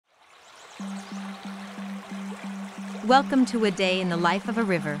Welcome to a day in the life of a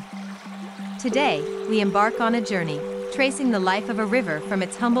river. Today, we embark on a journey, tracing the life of a river from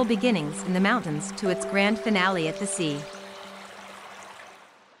its humble beginnings in the mountains to its grand finale at the sea.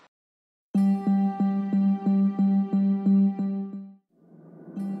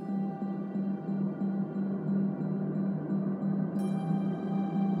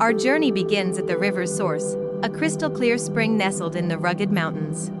 Our journey begins at the river's source, a crystal-clear spring nestled in the rugged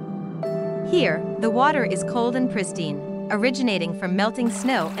mountains. Here, the water is cold and pristine, originating from melting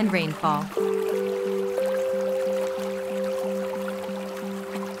snow and rainfall.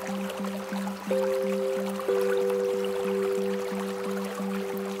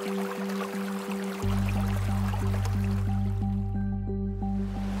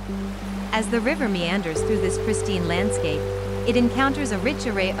 As the river meanders through this pristine landscape, it encounters a rich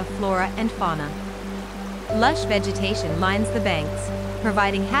array of flora and fauna. Lush vegetation lines the banks,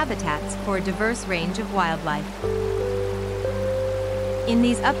 providing habitats for a diverse range of wildlife. In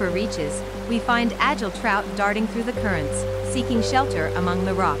these upper reaches, we find agile trout darting through the currents, seeking shelter among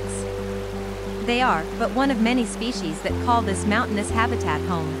the rocks. They are but one of many species that call this mountainous habitat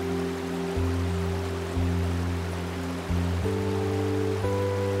home.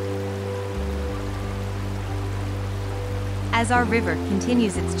 As our river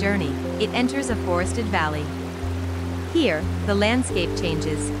continues its journey, it enters a forested valley. Here, the landscape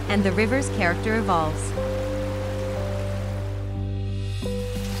changes, and the river's character evolves.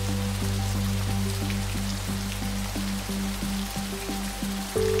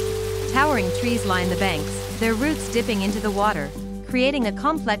 Towering trees line the banks, their roots dipping into the water, creating a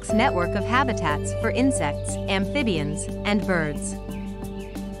complex network of habitats for insects, amphibians, and birds.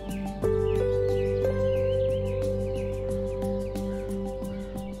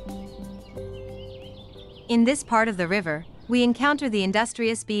 In this part of the river, we encounter the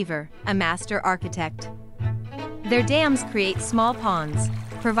industrious beaver, a master architect. Their dams create small ponds,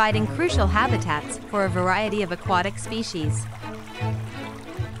 providing crucial habitats for a variety of aquatic species.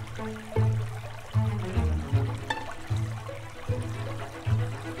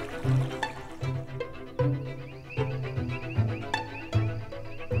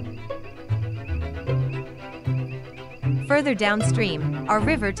 Further downstream, our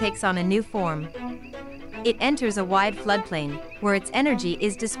river takes on a new form. It enters a wide floodplain, where its energy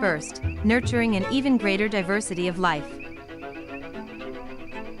is dispersed, nurturing an even greater diversity of life.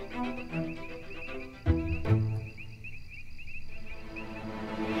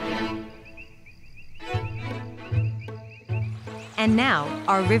 And now,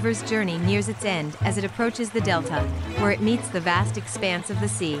 our river's journey nears its end as it approaches the delta, where it meets the vast expanse of the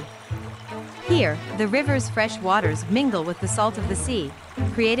sea. Here, the river's fresh waters mingle with the salt of the sea,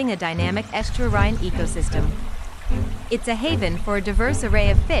 creating a dynamic estuarine ecosystem. It's a haven for a diverse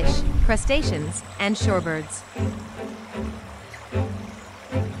array of fish, crustaceans, and shorebirds.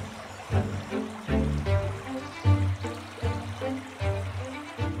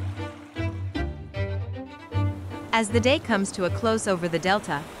 As the day comes to a close over the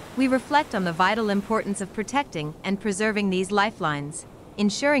delta, we reflect on the vital importance of protecting and preserving these lifelines,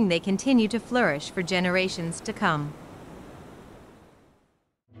 ensuring they continue to flourish for generations to come.